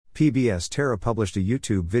PBS Terra published a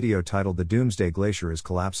YouTube video titled "The Doomsday Glacier is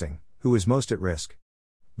Collapsing, Who is Most at Risk?"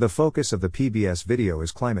 The focus of the PBS video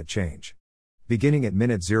is climate change. Beginning at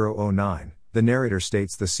minute 009, the narrator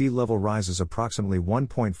states the sea level rises approximately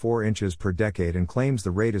 1.4 inches per decade and claims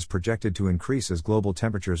the rate is projected to increase as global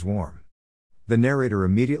temperatures warm. The narrator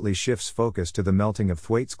immediately shifts focus to the melting of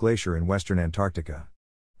Thwaites Glacier in western Antarctica.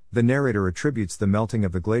 The narrator attributes the melting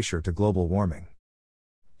of the glacier to global warming.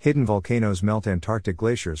 Hidden volcanoes melt Antarctic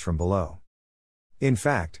glaciers from below. In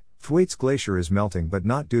fact, Thwaites Glacier is melting but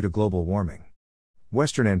not due to global warming.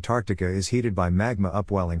 Western Antarctica is heated by magma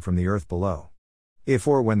upwelling from the earth below. If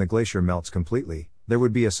or when the glacier melts completely, there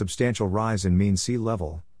would be a substantial rise in mean sea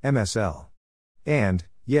level, MSL. And,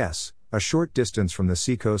 yes, a short distance from the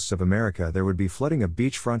seacoasts of America there would be flooding of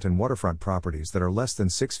beachfront and waterfront properties that are less than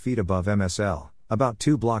 6 feet above MSL, about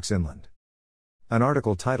 2 blocks inland. An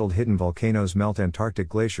article titled "Hidden Volcanoes Melt Antarctic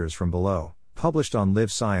Glaciers from Below," published on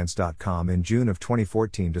LiveScience.com in June of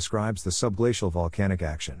 2014 describes the subglacial volcanic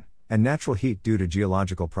action and natural heat due to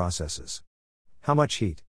geological processes. How much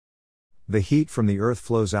heat? The heat from the Earth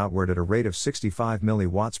flows outward at a rate of 65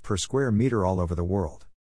 milliwatts per square meter all over the world.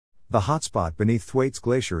 The hotspot beneath Thwaites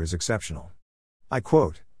Glacier is exceptional. I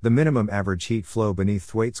quote, "The minimum average heat flow beneath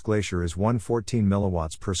Thwaites Glacier is 114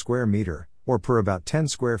 milliwatts per square meter, or per about 10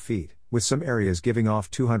 square feet, with some areas giving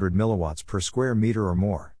off 200 milliwatts per square meter or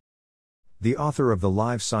more." The author of the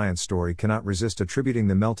Live Science story cannot resist attributing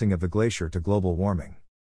the melting of the glacier to global warming.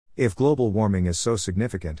 If global warming is so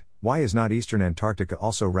significant, why is not eastern Antarctica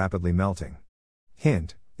also rapidly melting?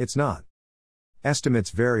 Hint, it's not. Estimates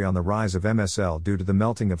vary on the rise of MSL due to the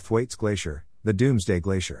melting of Thwaites Glacier, the Doomsday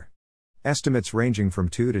Glacier. Estimates ranging from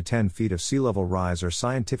 2 to 10 feet of sea level rise are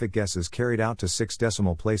scientific guesses carried out to 6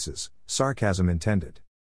 decimal places, sarcasm intended.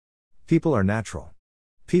 People are natural.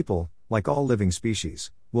 People, like all living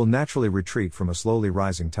species, will naturally retreat from a slowly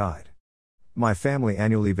rising tide. My family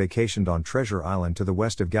annually vacationed on Treasure Island to the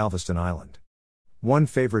west of Galveston Island. One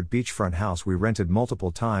favorite beachfront house we rented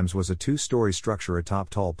multiple times was a 2-story structure atop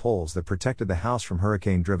tall poles that protected the house from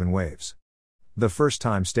hurricane-driven waves. The first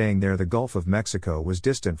time staying there, the Gulf of Mexico was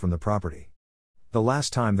distant from the property. The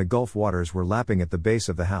last time, the Gulf waters were lapping at the base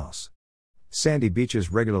of the house. Sandy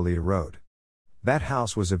beaches regularly erode. That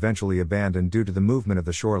house was eventually abandoned due to the movement of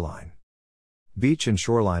the shoreline. Beach and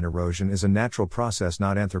shoreline erosion is a natural process,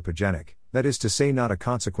 not anthropogenic, that is to say, not a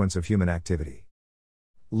consequence of human activity.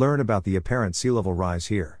 Learn about the apparent sea level rise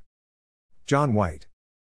here. John White.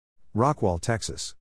 Rockwall, Texas.